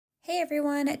Hey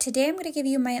everyone, today I'm going to give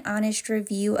you my honest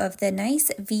review of the Nice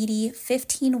VD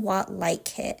 15 watt light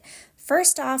kit.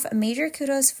 First off, major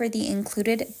kudos for the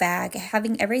included bag.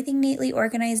 Having everything neatly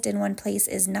organized in one place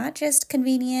is not just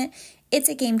convenient, it's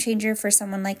a game changer for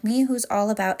someone like me who's all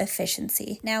about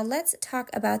efficiency. Now let's talk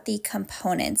about the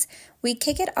components. We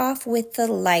kick it off with the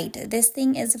light. This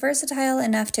thing is versatile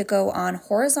enough to go on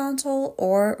horizontal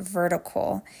or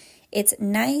vertical. It's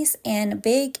nice and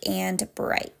big and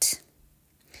bright.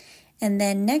 And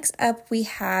then next up, we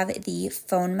have the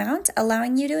phone mount,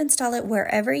 allowing you to install it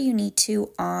wherever you need to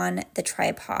on the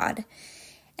tripod.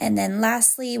 And then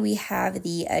lastly, we have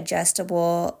the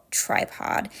adjustable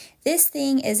tripod. This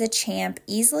thing is a champ,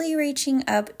 easily reaching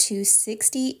up to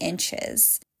 60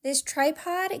 inches. This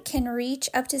tripod can reach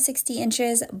up to 60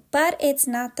 inches, but it's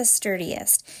not the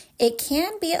sturdiest. It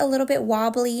can be a little bit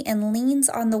wobbly and leans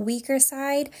on the weaker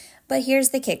side, but here's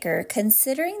the kicker.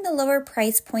 Considering the lower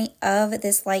price point of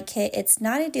this light kit, it's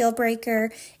not a deal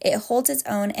breaker. It holds its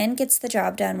own and gets the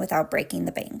job done without breaking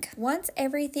the bank. Once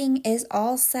everything is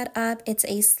all set up, it's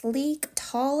a sleek,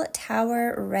 tall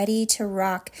tower ready to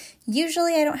rock.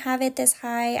 Usually I don't have it this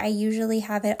high. I usually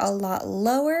have it a lot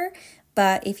lower,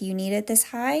 but if you need it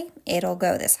this high, it'll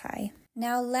go this high.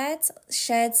 Now let's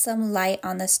shed some light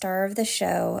on the star of the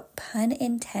show, pun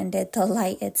intended, the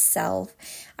light itself.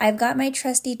 I've got my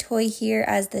trusty toy here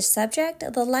as the subject.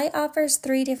 The light offers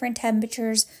 3 different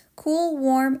temperatures, cool,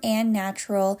 warm, and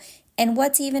natural. And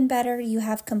what's even better, you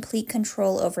have complete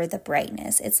control over the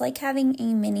brightness. It's like having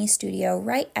a mini studio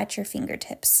right at your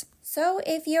fingertips. So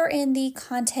if you're in the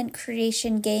content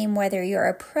creation game, whether you're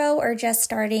a pro or just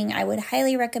starting, I would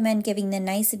highly recommend giving the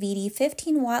Nice VD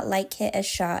 15 watt light kit a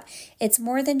shot. It's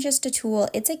more than just a tool,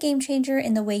 it's a game changer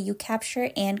in the way you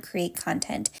capture and create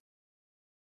content.